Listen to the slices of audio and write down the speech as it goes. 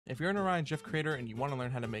If you're an Orion Drift creator and you want to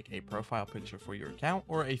learn how to make a profile picture for your account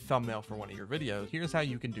or a thumbnail for one of your videos, here's how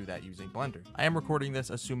you can do that using Blender. I am recording this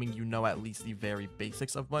assuming you know at least the very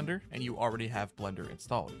basics of Blender and you already have Blender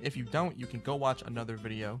installed. If you don't, you can go watch another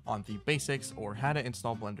video on the basics or how to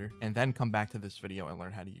install Blender and then come back to this video and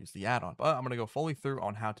learn how to use the add-on. But I'm going to go fully through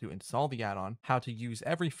on how to install the add-on, how to use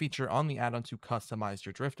every feature on the add-on to customize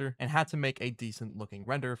your drifter, and how to make a decent looking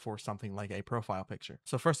render for something like a profile picture.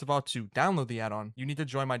 So first of all, to download the add-on, you need to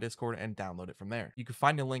join my Discord and download it from there. You can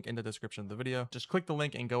find a link in the description of the video. Just click the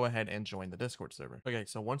link and go ahead and join the Discord server. Okay,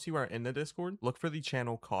 so once you are in the Discord, look for the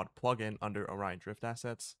channel called Plugin under Orion Drift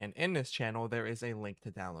Assets, and in this channel there is a link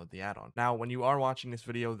to download the add-on. Now, when you are watching this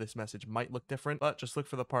video, this message might look different, but just look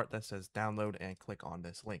for the part that says download and click on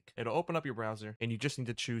this link. It'll open up your browser and you just need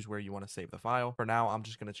to choose where you want to save the file. For now, I'm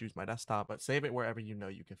just going to choose my desktop, but save it wherever you know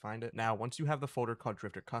you can find it. Now, once you have the folder called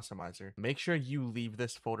Drifter Customizer, make sure you leave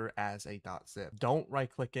this folder as a .zip. Don't right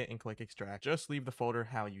click it and click extract. Just leave the folder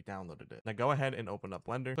how you downloaded it. Now go ahead and open up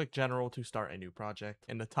Blender. Click General to start a new project.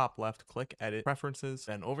 In the top left, click Edit, Preferences.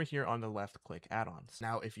 Then over here on the left, click Add-ons.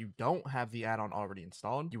 Now, if you don't have the add-on already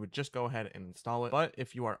installed, you would just go ahead and install it. But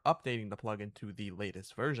if you are updating the plugin to the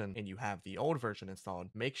latest version and you have the old version installed,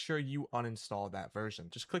 make sure you uninstall that version.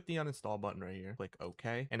 Just click the uninstall button right here. Click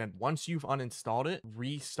OK. And then once you've uninstalled it,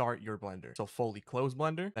 restart your Blender. So fully close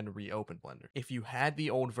Blender, then reopen Blender. If you had the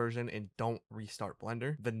old version and don't restart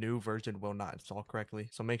Blender, the new version will not install correctly.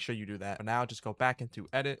 So make sure you do that. But now just go back into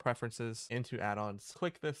Edit, Preferences, into Add-ons.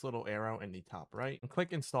 Click this little arrow in the top right and click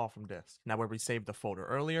Install from Disk. Now where we saved the folder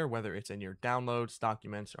earlier, whether it's in your downloads,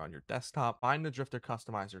 documents, or on your desktop, find the Drifter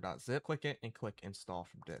Customizer.zip, click it, and click Install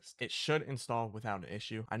from Disk. It should install without an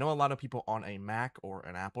issue. I know a lot of people on a Mac or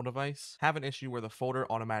an Apple device have an issue where the folder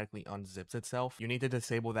automatically unzips itself. You need to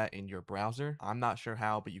disable that in your browser. I'm not sure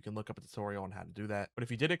how, but you can look up a tutorial on how to do that. But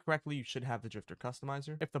if you did it correctly, you should have the Drifter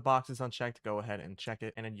Customizer. If the box is unchecked, go ahead and check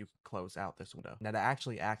it, and then you can close out this window. Now to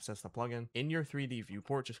actually access the plugin, in your 3D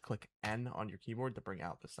viewport, just click N on your keyboard to bring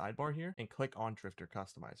out the sidebar here, and click on Drifter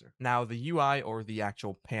Customizer. Now the UI or the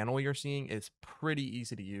actual panel you're seeing is pretty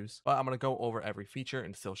easy to use, but I'm going to go over every feature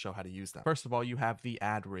and still show how to use them. First of all, you have the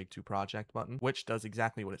Add Rig to Project button, which does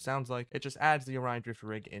exactly what it sounds like. It just adds the Orion Drift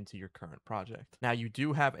rig into your current project. Now you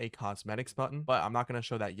do have a cosmetics button, but I'm not going to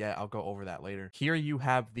show that yet. I'll go over that later. Here you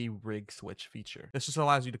have the rig switch feature. This just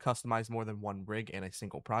allows you to customize more than one rig in a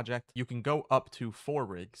single project. You can go up to 4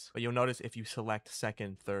 rigs, but you'll notice if you select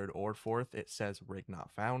second, third, or fourth, it says rig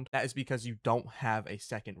not found. That is because you don't have a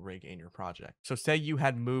second rig in your project. So say you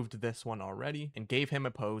had moved this one already and gave him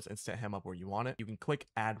a pose and set him up where you want it. You can click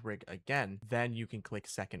add rig again, then you can click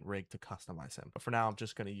second rig to customize him. But for now, I'm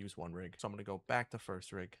just going to use one rig. So I'm going to go back to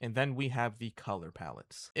first rig, and then we have the color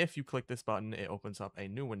palettes. If you click this button, it opens up a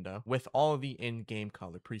new window with all of the in-game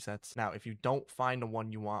color presets. Now, if you don't find the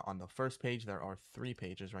one you want on the first page, there are 3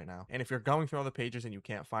 pages right now. And if you're going through all the pages and you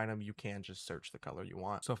can't find them, you can just search the color you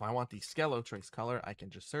want. So if I want the Skello Trace color, I can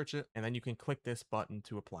just search it, and then you can click this button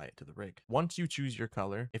to apply it to the rig. Once you choose your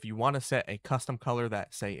color, if you want to set a custom color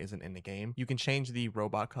that say isn't in the game, you can change the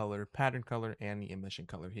robot color, pattern color, and the emission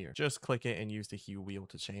color here. Just click it and use the hue wheel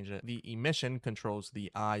to change it. The emission controls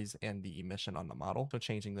the eyes and the emission on the model. So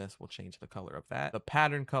changing this will change the color of that. The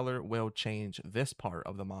pattern color will change this part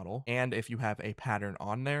of the model. And if you have a pattern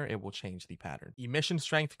on there, it will change the pattern. Emission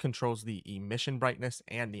strength controls the emission brightness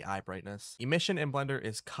and the eye brightness. Emission in Blender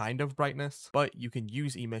is kind of brightness, but you can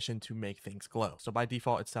use emission to make things glow. So by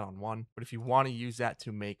default, it's set on 1. But if you want to use that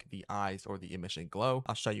to make the eyes or the emission glow,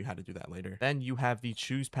 I'll show you how to do that later. Then you have the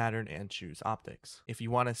choose pattern and choose optics. If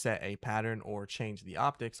you want to set a pattern or change the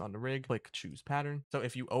optics on the rig, click choose pattern. So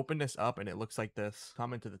if you open this up and it looks like this,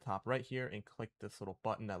 come into the top right here and click this little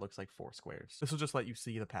button that looks like 4 squares. This will just let you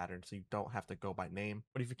see the pattern so you don't have to go by name.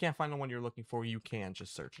 But if you can't find the one you're looking for, you can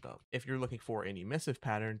just search it up. If you're looking for an emissive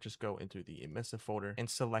pattern, just go into the emissive folder and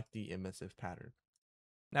select the emissive pattern.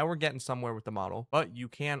 Now we're getting somewhere with the model, but you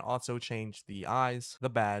can also change the eyes, the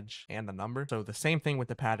badge, and the number. So the same thing with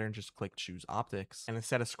the pattern, just click choose optics. And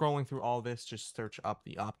instead of scrolling through all this, just search up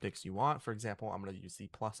the optics you want. For example, I'm going to use the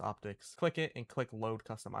plus optics. Click it and click load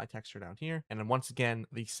custom eye texture down here. And then once again,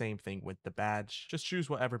 the same thing with the badge. Just choose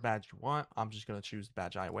whatever badge you want. I'm just going to choose the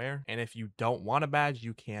badge I wear. And if you don't want a badge,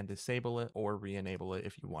 you can disable it or re-enable it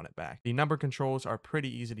if you want it back. The number controls are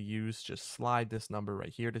pretty easy to use. Just slide this number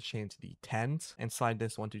right here to change the tens and slide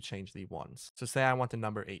this one to change the ones. So say I want the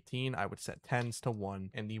number 18, I would set 10s to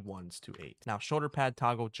 1 and the 1s to 8. Now shoulder pad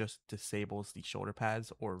toggle just disables the shoulder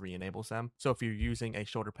pads or re-enables them. So if you're using a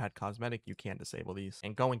shoulder pad cosmetic, you can disable these.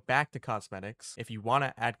 And going back to cosmetics, if you want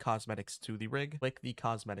to add cosmetics to the rig, click the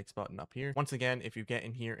cosmetics button up here. Once again, if you get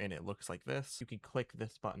in here and it looks like this, you can click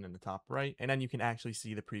this button in the top right, and then you can actually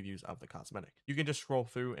see the previews of the cosmetic. You can just scroll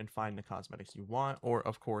through and find the cosmetics you want, or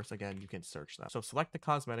of course, again, you can search them. So select the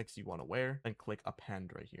cosmetics you want to wear, then click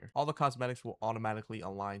append right here. All the cosmetics will automatically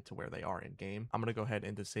align to where they are in game. I'm going to go ahead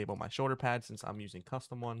and disable my shoulder pad since I'm using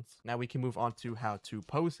custom ones. Now we can move on to how to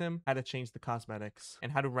pose him, how to change the cosmetics,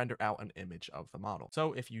 and how to render out an image of the model.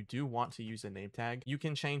 So if you do want to use a name tag, you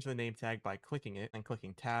can change the name tag by clicking it and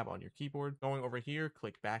clicking tab on your keyboard. Going over here,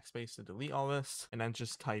 click backspace to delete all this, and then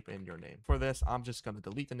just type in your name. For this, I'm just going to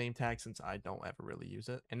delete the name tag since I don't ever really use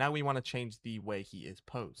it. And now we want to change the way he is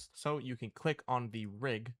posed. So you can click on the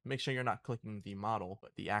rig, make sure you're not clicking the model,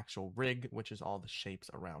 but the actual rig, which is all the shapes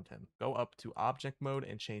around him. Go up to object mode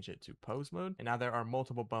and change it to pose mode. And now there are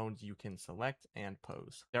multiple bones you can select and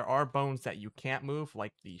pose. There are bones that you can't move,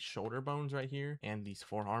 like the shoulder bones right here and these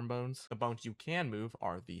forearm bones. The bones you can move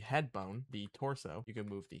are the head bone, the torso. You can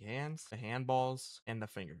move the hands, the handballs, and the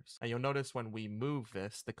fingers. Now you'll notice when we move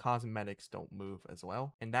this, the cosmetics don't move as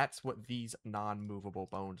well. And that's what these non-movable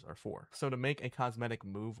bones are for. So to make a cosmetic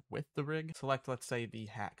move with the rig, select, let's say, the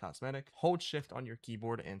hat cosmetic. Hold shift on your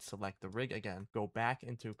keyboard and select the rig again. Go back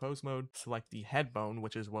into pose mode, select the head bone,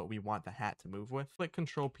 which is what we want the hat to move with. Click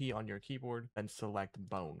Control P on your keyboard, then select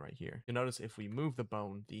bone right here. You'll notice if we move the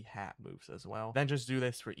bone, the hat moves as well. Then just do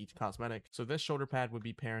this for each cosmetic. So this shoulder pad would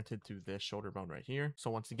be parented to this shoulder bone right here.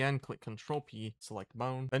 So once again, click Control P, select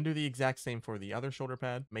bone, then do the exact same for the other shoulder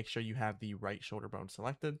pad. Make sure you have the right shoulder bone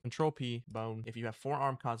selected. Control P, bone. If you have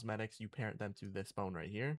forearm cosmetics, you parent them to this bone right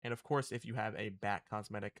here. And of course, if you have a back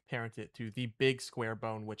cosmetic, parent it to the big square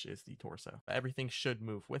bone, which is the torso. But everything should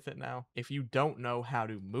move with it now. If you don't know how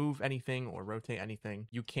to move anything or rotate anything,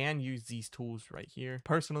 you can use these tools right here.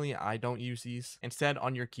 Personally, I don't use these. Instead,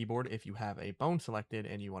 on your keyboard, if you have a bone selected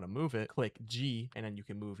and you want to move it, click G, and then you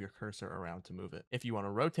can move your cursor around to move it. If you want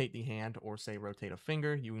to rotate the hand or say rotate a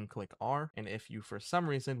finger, you can click R. And if you for some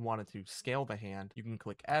reason wanted to scale the hand, you can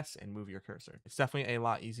click S and move your cursor. It's definitely a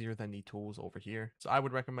lot easier than the tools over here. So I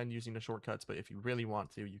would recommend using the shortcuts, but if you really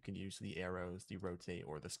want to, you can use the arrows, the rotate,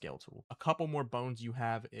 or the scale tool. A couple more bones you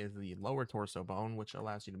have is the lower torso bone, which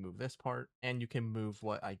allows you to move this part, and you can move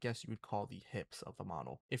what I guess you would call the hips of the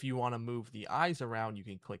model. If you want to move the eyes around, you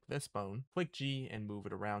can click this bone, click G, and move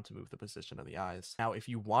it around to move the position of the eyes. Now, if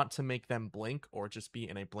you want to make them blink or just be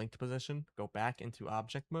in a blinked position, go back into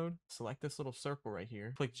object mode, select this little circle right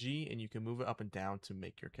here, click G, and you can move it up and down to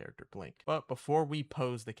make your character blink. But before we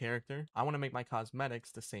pose the character, I want to make my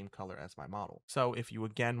cosmetics the same color as my model. So if you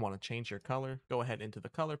again want to change your color, go ahead into the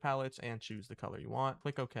color palettes and choose the color you want,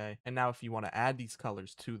 click OK. And now if you want to add these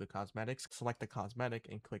colors to the cosmetics, select the cosmetic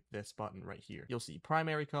and click this button right here. You'll see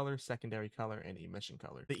primary color, secondary color, and emission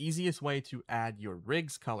color. The easiest way to add your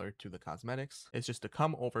rig's color to the cosmetics is just to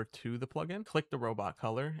come over to the plugin, click the robot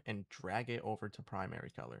color, and drag it over to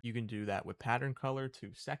primary color. You can do that with pattern color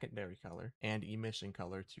to secondary color and emission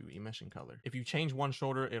color to emission color. If you change one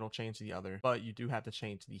shoulder, it'll change the other, but you do have to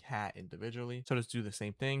change the hat individually. So just do the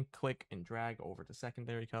same thing, click and drag over to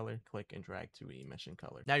secondary color, click and drag to emission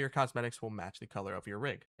color. Now your cosmetics will match the color of your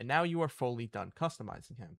rig. And now you are fully done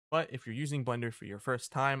customizing him. But if you're using Blender for your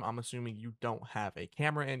first time, I'm assuming you don't have a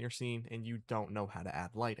camera in your scene and you don't know how to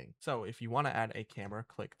add lighting. So if you want to add a camera,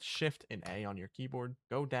 click Shift and A on your keyboard,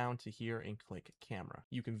 go down to here and click camera.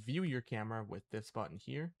 You can view your camera with this button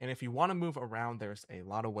here. And if you want to move around, there's a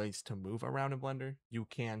lot of ways to move around in Blender. You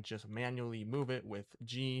can just manually move it with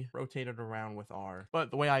G, rotate it around with R.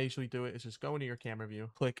 But the way I usually do it is just go into your camera view,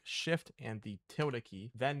 click Shift and the tilde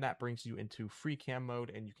key. Then that brings you into free cam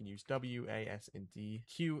mode and you can use W, A, S, and D,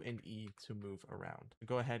 Q, and E to move around.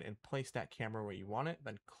 Go ahead and place that camera where you want it,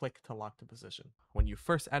 then click to lock to position. When you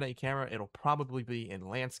first add a camera, it'll probably be in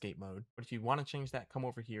landscape mode, but if you want to change that, come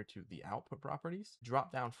over here to the output properties,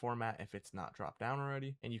 drop down format if it's not dropped down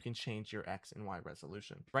already, and you can change your X and Y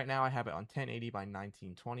resolution. Right now I have it on 1080 by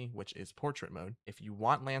 1920, which is portrait mode. If you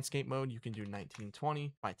want landscape mode, you can do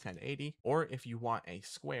 1920 by 1080, or if you want a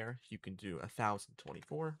square, you can do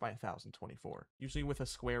 1024 by 1024. Usually with a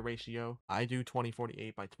square ratio, I do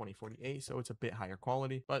 2048 by 2048, so it's a bit higher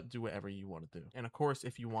quality, but do whatever you want to do. And of course,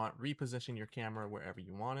 if you want, reposition your camera wherever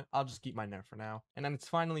you want it. I'll just keep mine there for now. And then it's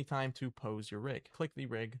finally time to pose your rig. Click the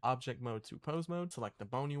rig, object mode to pose mode, select the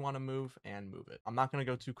bone you want to move, and move it. I'm not going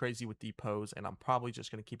to go too crazy with the pose, and I'm probably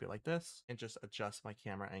just going to keep it like this and just adjust my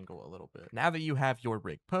camera angle a little bit. Now that you have your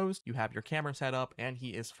rig posed, you have your camera set up, and he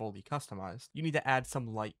is fully customized, normalized, you need to add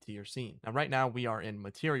some light to your scene. Now right now we are in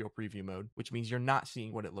material preview mode, which means you're not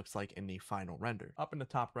seeing what it looks like in the final render. Up in the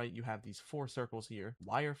top right, you have these 4 circles here: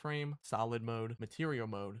 wireframe, solid mode, material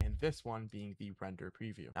mode, and this one being the render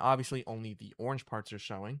preview. Now obviously only the orange parts are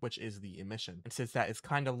showing, which is the emission. And since that is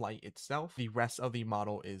kind of light itself, the rest of the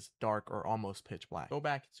model is dark or almost pitch black. Go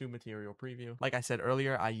back to material preview. Like I said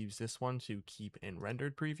earlier, I use this one to keep in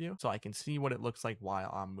rendered preview so I can see what it looks like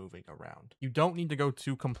while I'm moving around. You don't need to go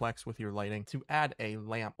too complex with your lighting. To add a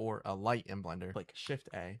lamp or a light in Blender, click Shift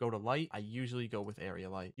A, go to light. I usually go with area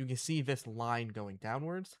light. You can see this line going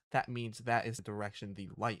downwards. That means that is the direction the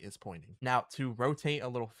light is pointing. Now to rotate a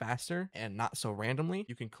little faster and not so randomly,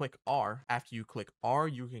 you can click R. After you click R,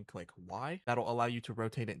 you can click Y. That'll allow you to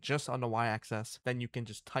rotate it just on the Y axis. Then you can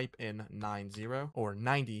just type in 90 or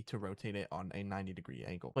 90 to rotate it on a 90-degree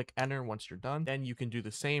angle. Click enter once you're done. Then you can do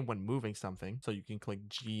the same when moving something. So you can click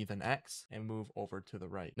G then X and move over to the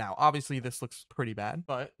right. Now obviously this looks pretty bad,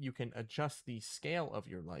 but you can adjust the scale of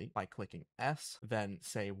your light by clicking S, then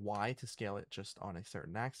say Y to scale it just on a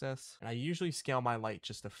certain axis. And I usually scale my light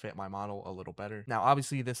just to fit my model a little better. Now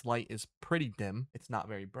obviously this light is pretty dim. It's not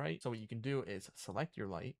very bright. So what you can do is select your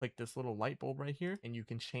light, click this little light bulb right here, and you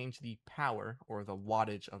can change the power or the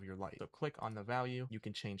wattage of your light. So click on the value. You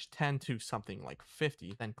can change 10 to something like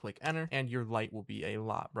 50, then click enter, and your light will be a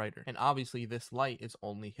lot brighter. And obviously this light is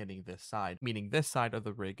only hitting this side, meaning this side of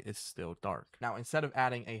the rig is still dark. Now instead of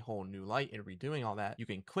adding a whole new light and redoing all that, you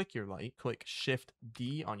can click your light, click Shift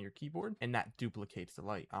D on your keyboard, and that duplicates the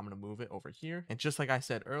light. I'm going to move it over here, and just like I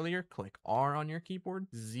said earlier, click R on your keyboard,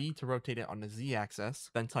 Z to rotate it on the Z axis,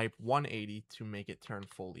 then type 180 to make it turn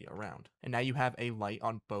fully around. And now you have a light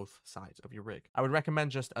on both sides of your rig. I would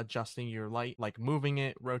recommend just adjusting your light, like moving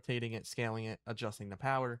it, rotating it, scaling it, adjusting the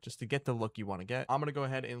power, just to get the look you want to get. I'm going to go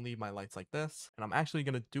ahead and leave my lights like this, and I'm actually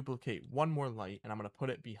going to duplicate one more light, and I'm going to put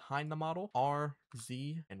it behind the model, R,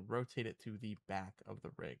 Z, and rotate it to the back of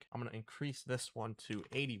the rig. I'm going to increase this one to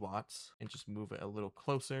 80 watts and just move it a little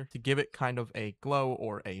closer to give it kind of a glow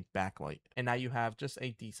or a backlight. And now you have just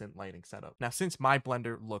a decent lighting setup. Now, since my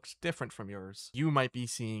Blender looks different from yours, you might be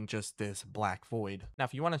seeing just this black void. Now,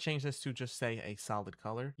 if you want to change this to just say a solid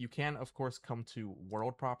color, you can of course come to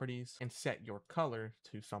world properties and set your color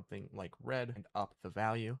to something like red and up the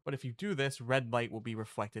value. But if you do this, red light will be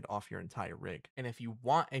reflected off your entire rig. And if you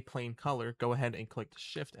want a plain color, go ahead and click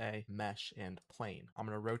Shift A, Mesh, and Plane. I'm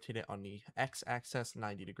going to rotate it on the X axis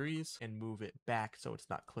 90 degrees and move it back so it's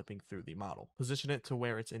not clipping through the model. Position it to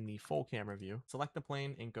where it's in the full camera view. Select the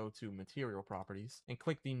plane and go to Material Properties and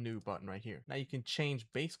click the New button right here. Now you can change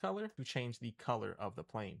base color to change the color of the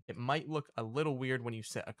plane. It might look a little weird when you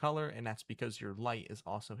set a color, and that's because your light is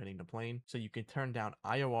also hitting the plane. So you can turn down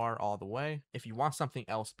IOR all the way. If you want something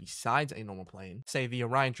else besides a normal plane, say the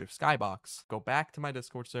Orion Drift Skybox, go back to my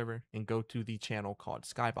Discord server and go to the channel called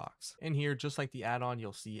Skybox. In here, just like the add-on,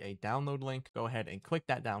 you'll see a download link. Go ahead and click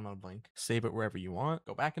that download link, save it wherever you want,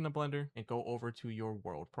 go back into Blender and go over to your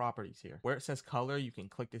world properties here. Where it says color, you can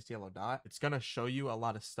click this yellow dot. It's going to show you a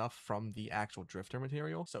lot of stuff from the actual drifter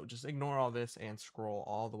material. So just ignore all this and scroll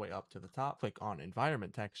all the way up to the top. Click on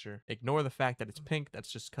environment texture. Ignore the fact that it's pink.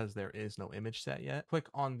 That's just because there is no image set yet. Click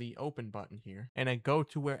on the open button here and then go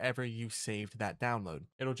to wherever you saved that download.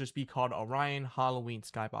 It'll just be called Orion Halloween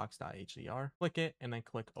Skybox.hdr. Click it and then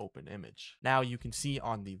click open image. Now you can see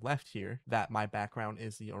on the left here that my background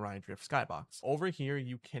is the Orion Drift Skybox. Over here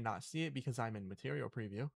you cannot see it because I'm in material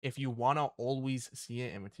preview. If you want to always see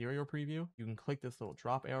it in material preview, you can click this little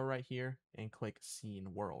drop arrow right here and click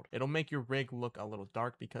Scene World. It'll make your rig look a little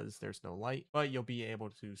dark because there's no light, but you'll be able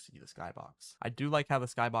to see the skybox. I do like how the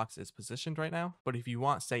skybox is positioned right now, but if you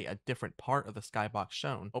want, say, a different part of the skybox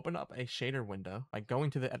shown, open up a shader window by going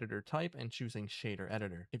to the editor type and choosing Shader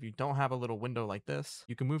Editor. If you don't have a little window like this,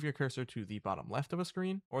 you can move your cursor to the bottom left of a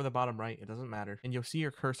screen or the bottom right, it doesn't matter, and you'll see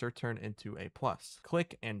your cursor turn into a plus.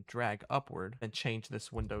 Click and drag upward, then change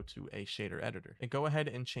this window to a shader editor. And go ahead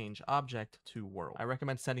and change object to world. I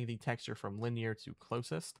recommend setting the texture from linear to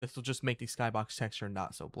closest. This will just make the skybox texture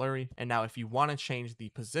not so blurry. And now if you want to change the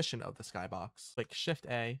position of the skybox, click Shift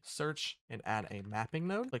A, search, and add a mapping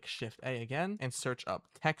node. Click Shift A again and search up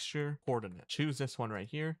texture coordinate. Choose this one right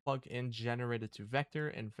here, plug in generated to vector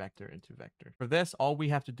and vector into vector. For this, all we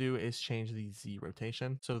have to do is change the Z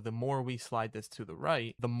rotation. So the more we slide this to the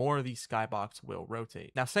right, the more the skybox will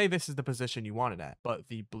rotate. Now say this is the position you want it at, but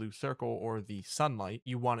the blue circle or the sunlight,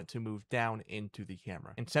 you want it to move down into the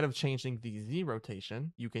camera. Instead of changing the Z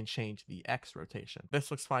rotation, you can change the X rotation.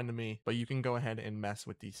 This looks fine to me, but you can go ahead and mess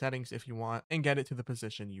with these settings if you want and get it to the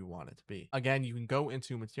position you want it to be. Again, you can go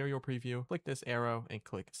into material preview, click this arrow and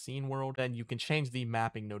click scene world. Then you can change the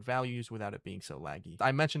mapping node values without it being so laggy.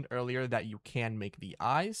 I mentioned earlier that you can make the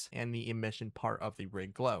eyes and the emission part of the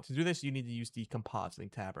rig glow. To do this, you need to use the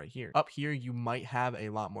compositing tab right here. Up here, you might have a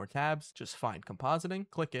lot more tabs. Just find compositing,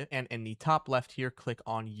 click it, and in the top left here, click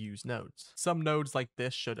on use nodes. Some nodes like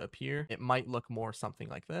this should appear. It might look more something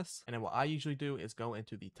like this. And then what I usually do is go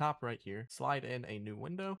into the top right here, slide in a new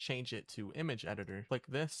window, change it to image editor, click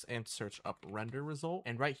this and search up render result.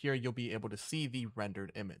 And right here, you'll be able to see the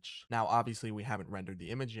rendered image. Now, obviously we haven't rendered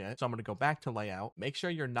the image yet. So I'm going to go back to layout. Make sure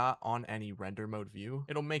you're not on any render mode view.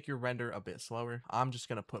 It'll make your render a bit slower. I'm just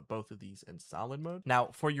going to put both of these in solid mode. Now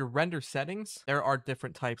for your render settings, there are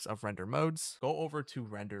different types of render modes. Go over to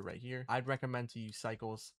render right here. I'd recommend to use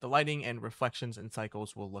cycles. The lighting and reflections in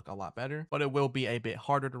cycles will look a lot better, but it will be a bit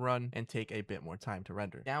harder to run and take a bit more time to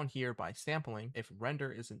render. Down here by sampling, if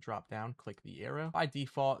render isn't dropped down, click the arrow. By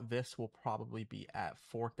default, this will probably be at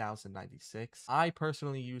 4096. I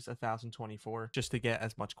personally use 1024 just to get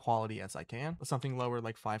as much quality as I can. Something lower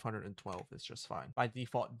like 512 is just fine. By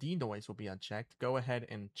default, denoise will be unchecked. Go ahead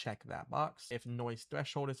and check that box. If noise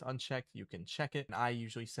threshold is unchecked, you can check it, and I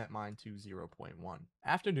usually set mine to 0.1.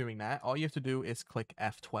 After doing that, all you have to do is click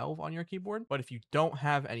F12 on your keyboard, but if you don't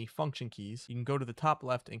have any function keys, you can go to the top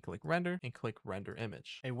left and click render and click render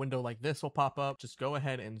image. A window like this will pop up. Just go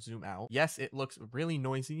ahead and zoom out. Yes, it looks really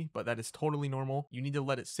noisy, but that is totally normal. You need to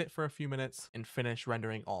let it sit for a few minutes and finish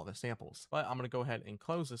rendering all the samples. But I'm going to go ahead and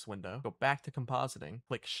close this window, go back to compositing,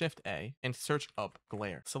 click Shift A and search up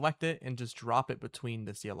glare. Select it and just drop it between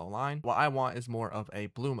this yellow line. What I want is more of a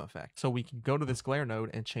bloom effect. So we can go to this glare node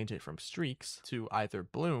and change it from streaks to either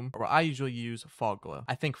bloom, or I usually use fog glow.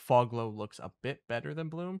 I think fog glow looks a bit better than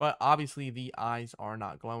bloom, but obviously the eyes are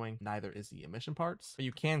not glowing, neither is the emission parts. But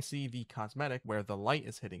you can see the cosmetic where the light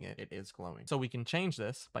is hitting it, it is glowing. So we can change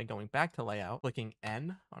this by going back to layout, clicking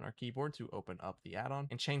N on our keyboard to open up the add-on,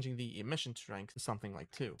 and changing the emission strength to something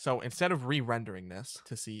like 2. So instead of re-rendering this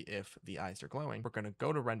to see if the eyes are glowing, we're going to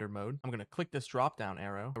go to render mode. I'm going to click this drop down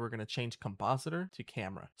arrow, and we're going to change compositor to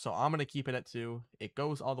camera. So I'm going to keep it at 2. It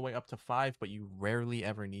goes all the way up to 5, but you rarely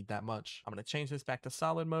ever need that much. I'm going to change this back to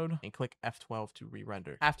solid mode and click F12 to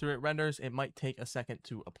re-render. After it renders, it might take a second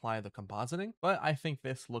to apply the compositing, but I think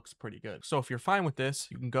this looks pretty good. So if you're fine with this,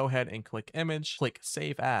 you can go ahead and click image, click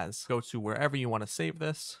save as, go to wherever you want to save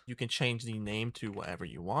this. You can change the name to whatever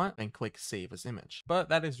you want and click save as image. But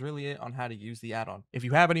that is really it on how to use the add-on. If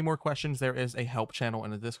you have any more questions, there is a help channel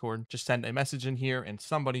in the Discord. Just send a message in here and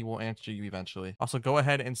somebody will answer you eventually. Also, go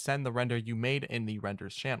ahead and send the render you made in the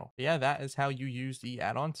renders channel. But yeah, that is how you use the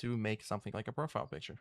add-on to make something like a profile picture.